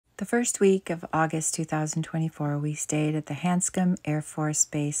The first week of August 2024, we stayed at the Hanscom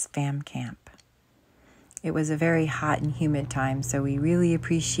AFB FamCamp. It was a very hot and humid time, so we really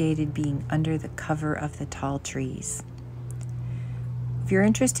appreciated being under the cover of the tall trees. If you're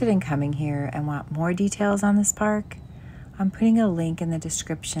interested in coming here and want more details on this park, I'm putting a link in the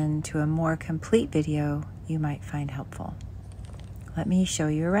description to a more complete video you might find helpful. Let me show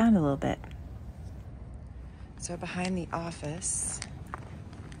you around a little bit. So behind the office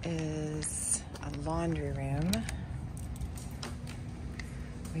is a laundry room.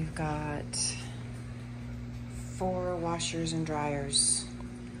 We've got 4 washers and dryers.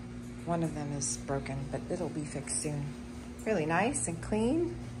 One of them is broken, but it'll be fixed soon. Really nice and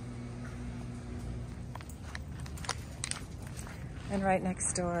clean. And right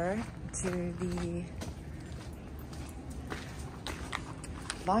next door to the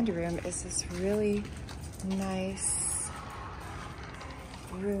laundry room is this really nice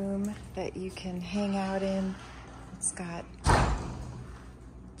room that you can hang out in. It's got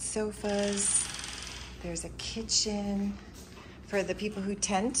sofas. There's a kitchen for the people who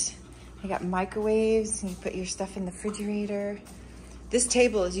tent. You got microwaves and you put your stuff in the refrigerator. This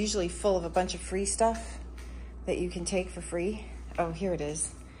table is usually full of a bunch of free stuff that you can take for free. Oh, here it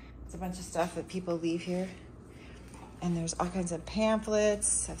is. It's a bunch of stuff that people leave here. And there's all kinds of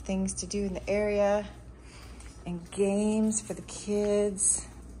pamphlets of things to do in the area and games for the kids.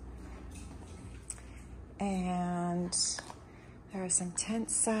 And there are some tent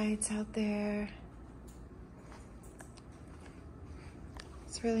sites out there.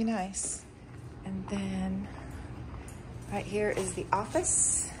 It's really nice. And then right here is the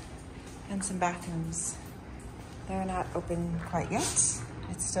office and some bathrooms. They're not open quite yet.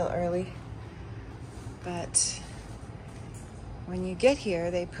 It's still early. But when you get here,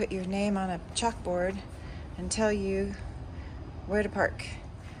 they put your name on a chalkboard and tell you where to park.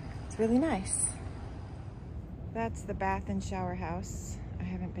 It's really nice. That's the bath and shower house. I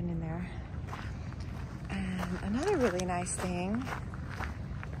haven't been in there. And another really nice thing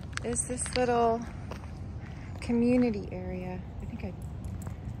is this little community area. I think I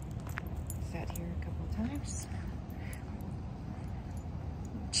sat here a couple of times.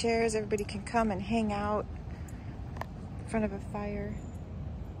 Chairs, everybody can come and hang out in front of a fire.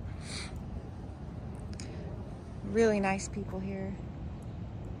 Really nice people here.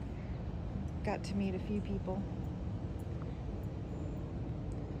 Got to meet a few people.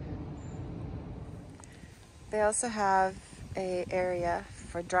 They also have an area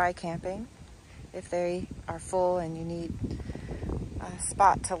for dry camping if they are full and you need a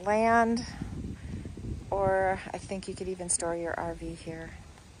spot to land, or I think you could even store your RV here.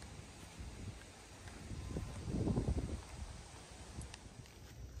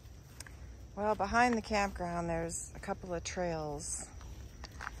 Well, behind the campground there's a couple of trails,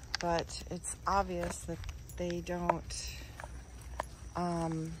 but it's obvious that they don't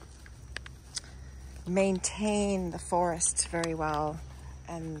maintain the forest very well.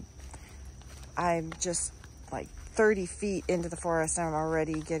 And I'm just like 30 feet into the forest and I'm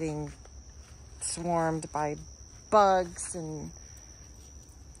already getting swarmed by bugs and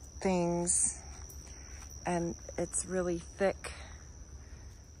things. And it's really thick.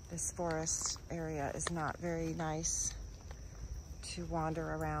 This forest area is not very nice to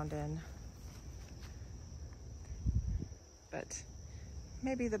wander around in. But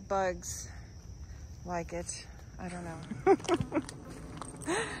maybe the bugs like it. I don't know.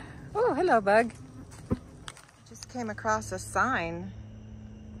 Oh, hello, bug. Just came across a sign.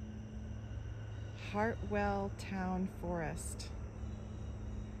 Hartwell Town Forest.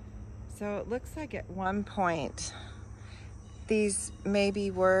 So it looks like at one point these maybe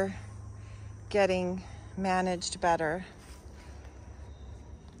were getting managed better.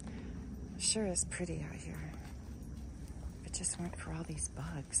 Sure is pretty out here. If it just weren't for all these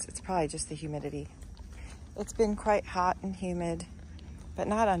bugs. It's probably just the humidity. It's been quite hot and humid, but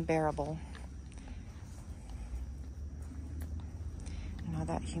not unbearable. And all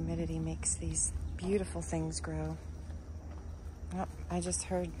that humidity makes these beautiful things grow. Oh, I just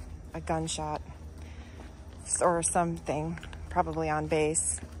heard a gunshot or something, probably on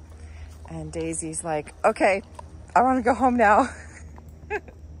base. And Daisy's like, okay, I want to go home now.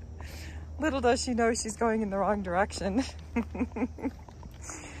 Little does she know she's going in the wrong direction.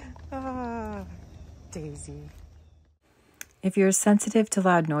 Ah, Daisy. If you're sensitive to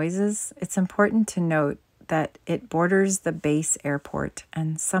loud noises, it's important to note that it borders the base airport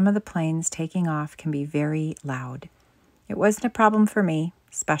and some of the planes taking off can be very loud. It wasn't a problem for me,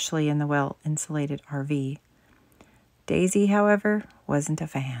 especially in the well-insulated RV. Daisy, however, wasn't a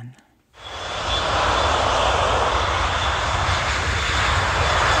fan.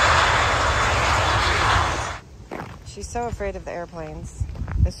 so afraid of the airplanes.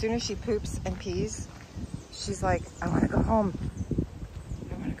 As soon as she poops and pees, she's like, I want to go home.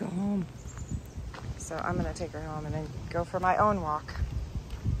 I want to go home. So I'm going to take her home and then go for my own walk.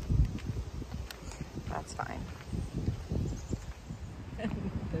 That's fine.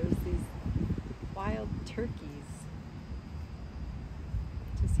 There's these wild turkeys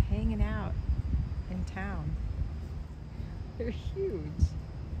just hanging out in town. They're huge.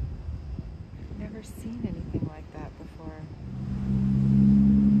 I've never seen anything like that before.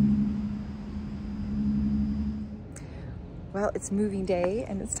 Well, it's moving day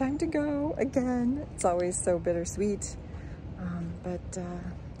and it's time to go again. It's always so bittersweet, but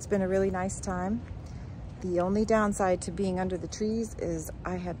it's been a really nice time. The only downside to being under the trees is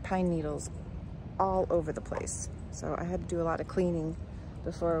I had pine needles all over the place. So I had to do a lot of cleaning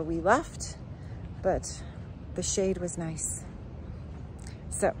before we left, but the shade was nice.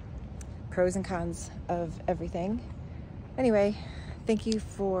 So, pros and cons of everything. Anyway, thank you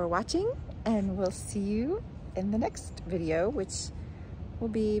for watching, and we'll see you in the next video, which will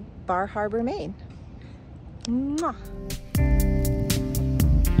be Bar Harbor, Maine. Mwah.